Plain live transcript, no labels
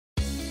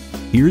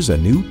Here's a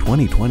new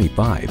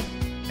 2025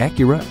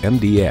 Acura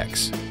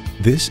MDX.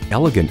 This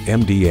elegant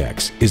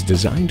MDX is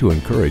designed to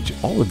encourage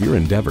all of your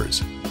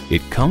endeavors.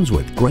 It comes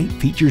with great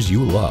features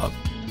you love: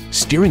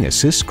 steering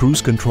assist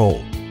cruise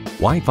control,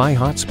 Wi-Fi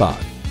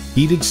hotspot,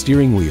 heated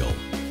steering wheel,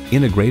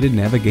 integrated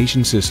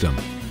navigation system,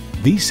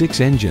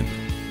 V6 engine,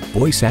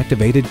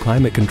 voice-activated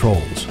climate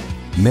controls,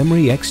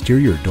 memory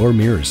exterior door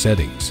mirror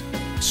settings,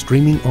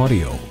 streaming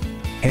audio,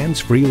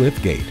 hands-free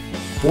liftgate,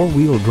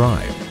 four-wheel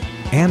drive,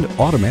 and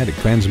automatic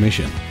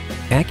transmission.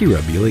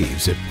 Acura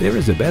believes if there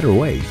is a better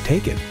way,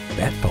 take it.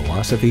 That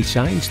philosophy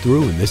shines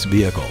through in this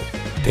vehicle.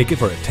 Take it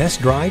for a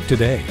test drive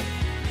today.